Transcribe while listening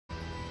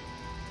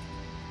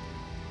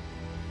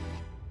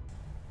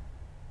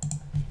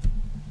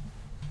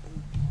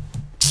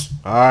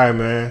All right,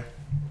 man.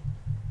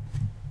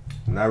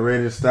 Not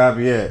ready to stop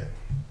yet.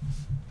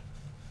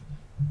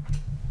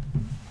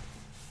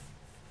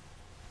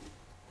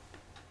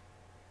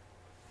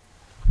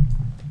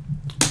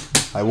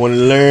 I want to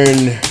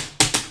learn.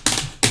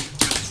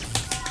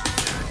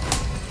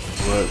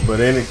 But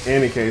in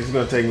any case, it's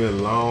gonna take me a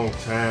long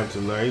time to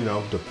learn, you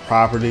know, the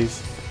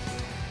properties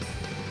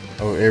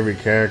of every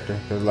character.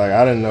 Cause like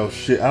I don't know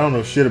shit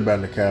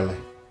about Nikali.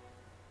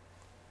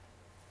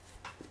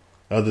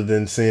 Other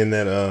than seeing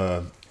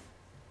that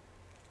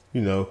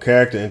you know,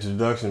 character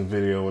introduction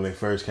video when they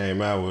first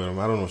came out with him.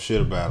 I don't know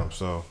shit about him,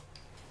 so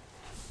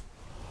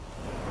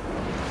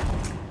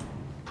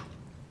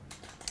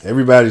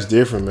everybody's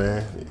different,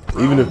 man.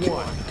 Even the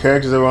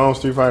characters that were on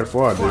Street Fighter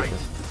 4 are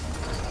different.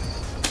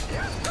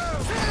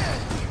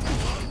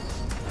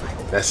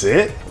 That's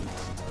it?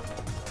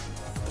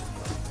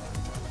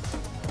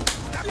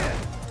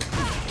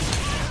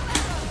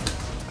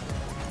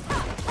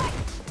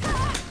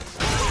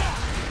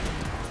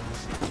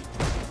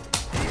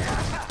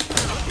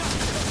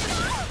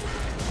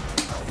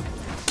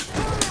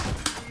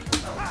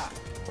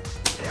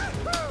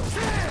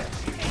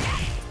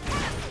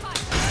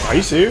 Are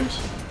you serious?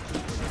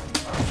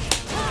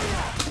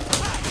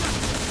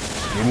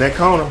 Get in that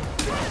corner.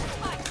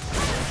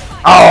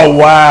 Oh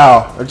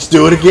wow! Let's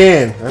do it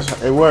again.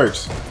 It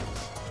works.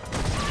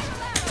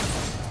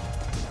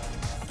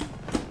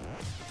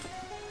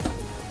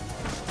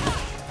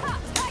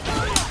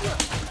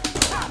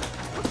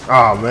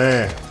 Oh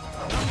man.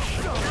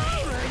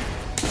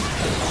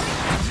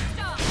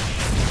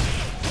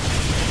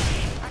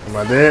 Am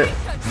I dead?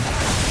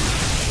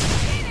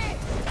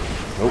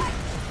 Nope.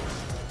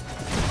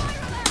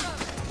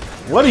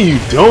 What are you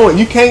doing?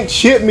 You can't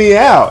chip me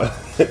out.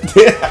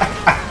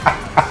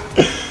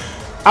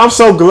 I'm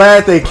so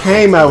glad they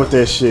came out with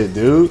that shit,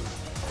 dude.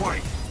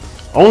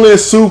 Only a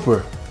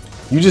super.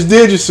 You just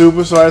did your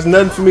super, so there's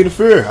nothing for me to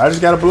fear. I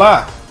just got to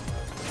block.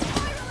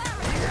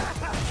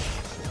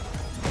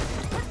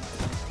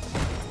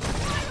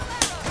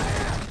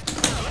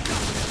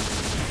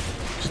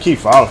 Just keep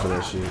falling for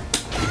that shit.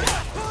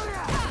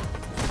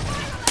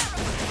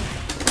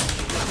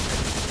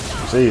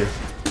 See ya.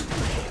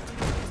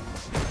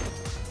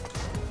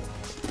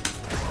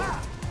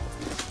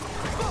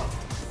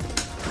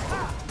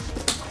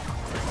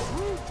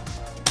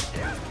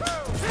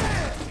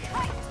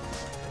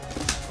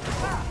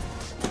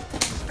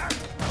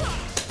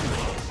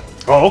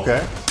 Oh,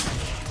 okay.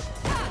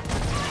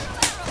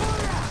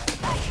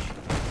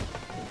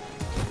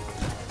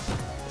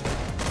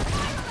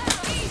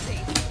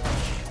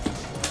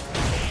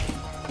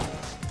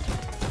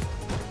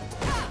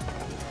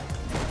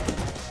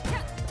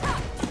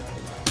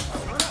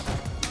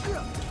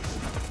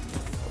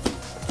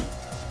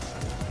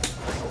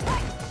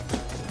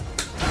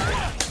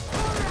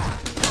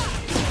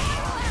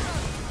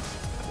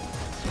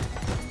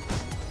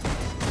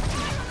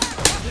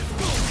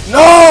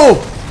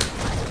 No!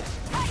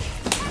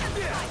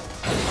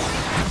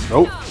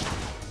 Nope.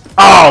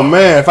 Oh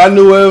man, if I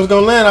knew where it was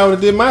gonna land, I would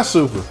have did my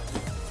super.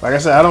 Like I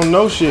said, I don't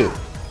know shit.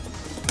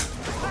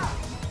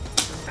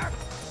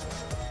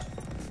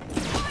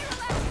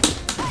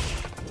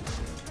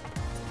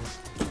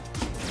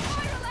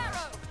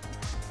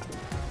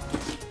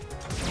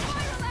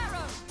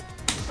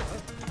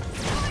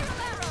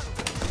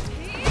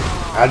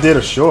 I did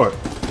a short.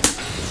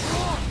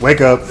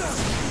 Wake up.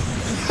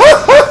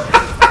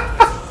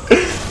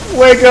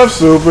 Wake up,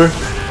 super.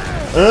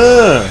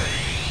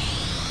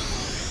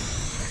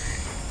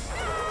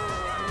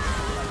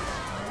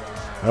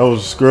 That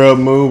was a scrub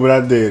move, but I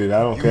did it.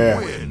 I don't care.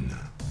 Win.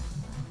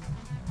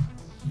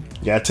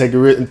 You gotta take a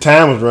written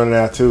time was running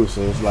out too,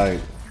 so it's like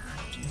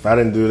if I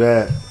didn't do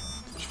that,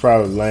 she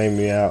probably lamed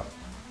me out.